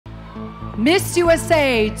Miss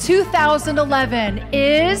USA 2011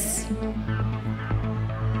 is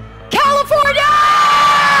California!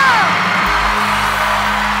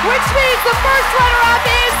 Which means the first runner-up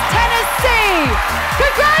is Tennessee.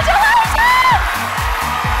 Congratulations!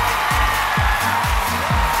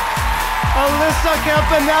 Alyssa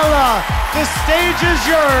Campanella, the stage is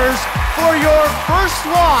yours for your first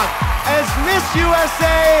walk as Miss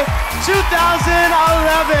USA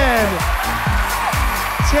 2011.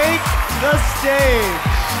 Take the stage.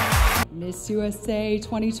 Miss USA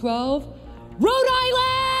 2012, Rhode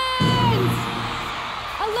Island!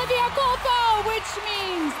 Olivia Colpo, which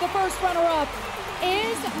means the first runner-up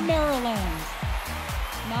is Maryland.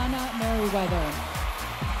 Nana Merriweather.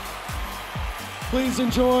 Please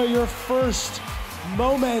enjoy your first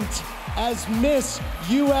moment as Miss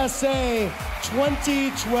USA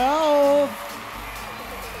 2012.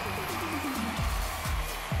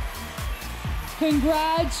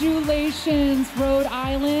 Congratulations, Rhode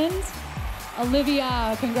Island.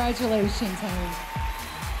 Olivia, congratulations, honey.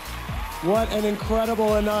 What an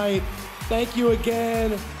incredible night. Thank you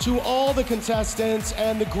again to all the contestants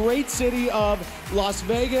and the great city of Las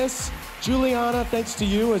Vegas. Juliana, thanks to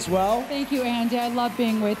you as well. Thank you, Andy. I love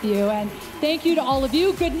being with you. And thank you to all of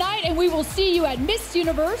you. Good night, and we will see you at Miss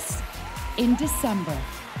Universe in December.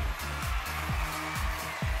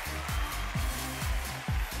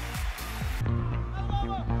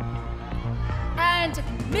 And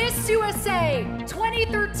Miss USA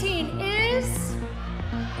 2013 is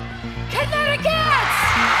Connecticut!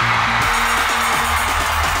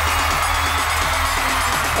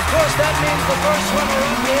 Of course, that means the first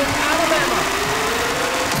runner-up is Alabama.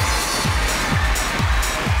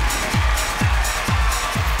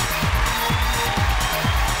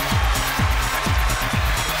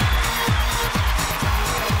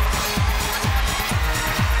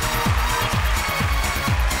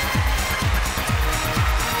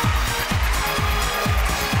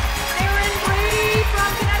 Erin Brady from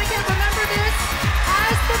Connecticut, remember this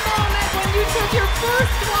as the moment when you took your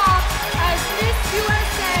first walk as Miss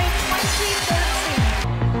USA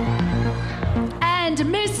 2013. And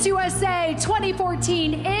Miss USA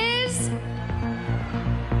 2014 is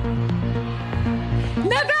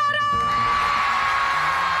Nevada!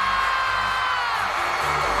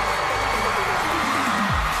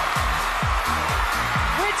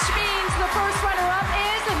 Which means the first runner-up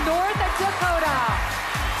is North Dakota.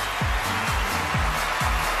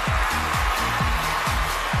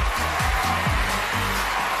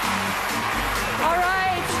 All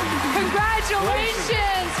right,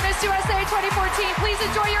 congratulations, Miss USA 2014. Please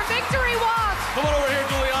enjoy your victory walk. Come on over here,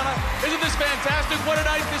 Juliana. Isn't this fantastic? What a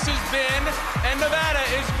night this has been. And Nevada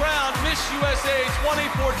is crowned Miss USA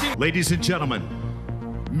 2014. Ladies and gentlemen,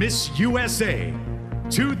 Miss USA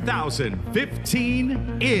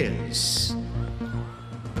 2015 is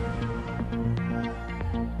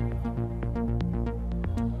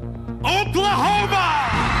Oklahoma!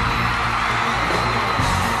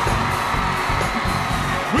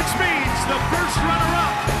 Which means the first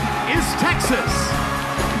runner-up is Texas.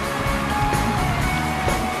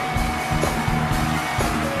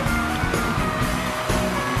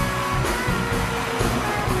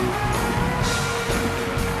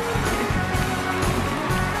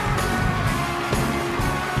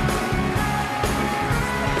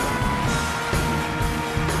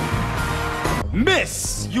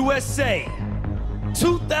 Miss USA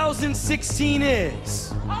 2016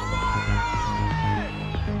 is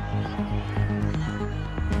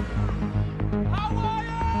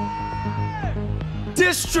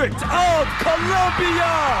District of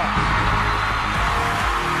Columbia.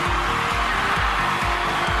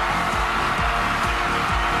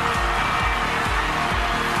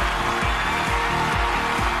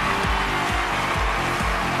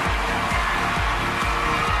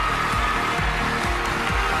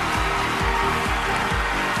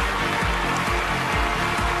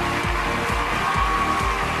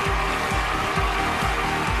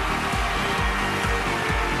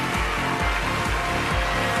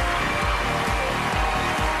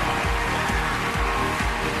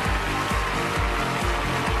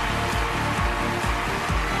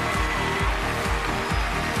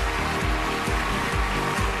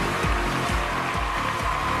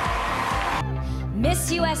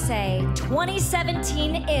 Miss USA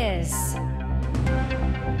 2017 is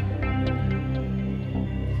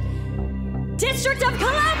District of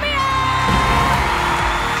Columbia!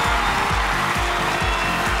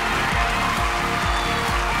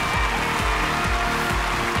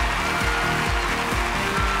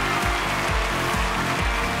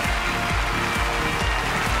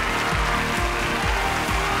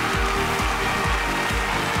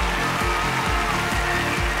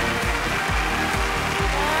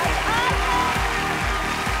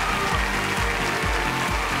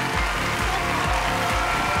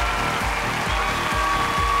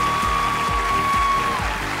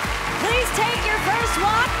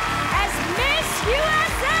 walk as Miss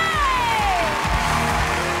USA!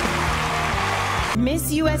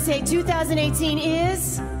 Miss USA 2018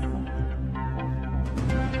 is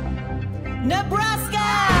Nebraska!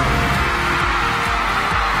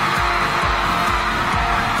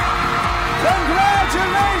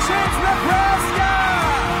 Congratulations, Nebraska!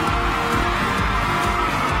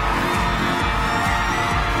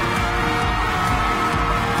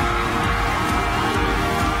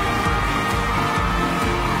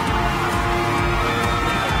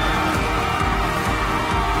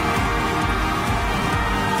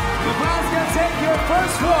 Nebraska, take your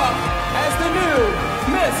first walk as the new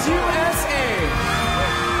Miss USA.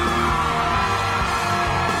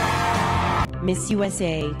 Miss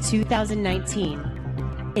USA 2019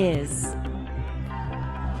 is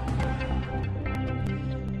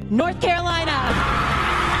North Carolina.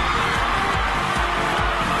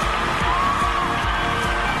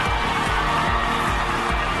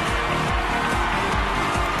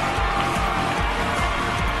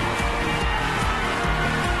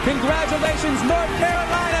 Congratulations, North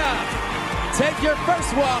Carolina! Take your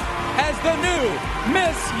first walk as the new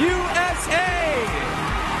Miss USA!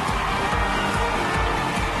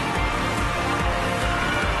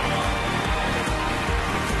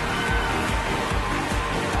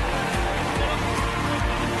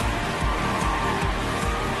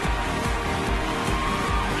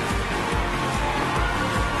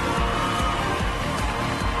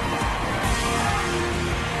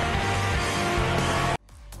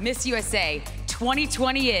 Miss USA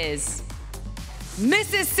 2020 is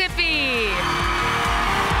Mississippi.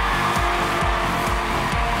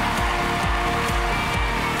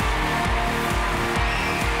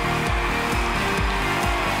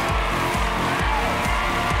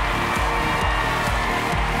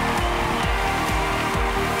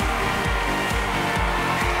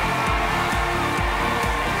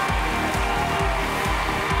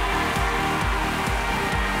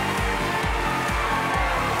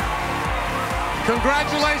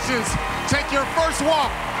 Congratulations. Take your first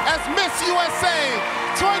walk as Miss USA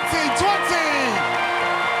 2020.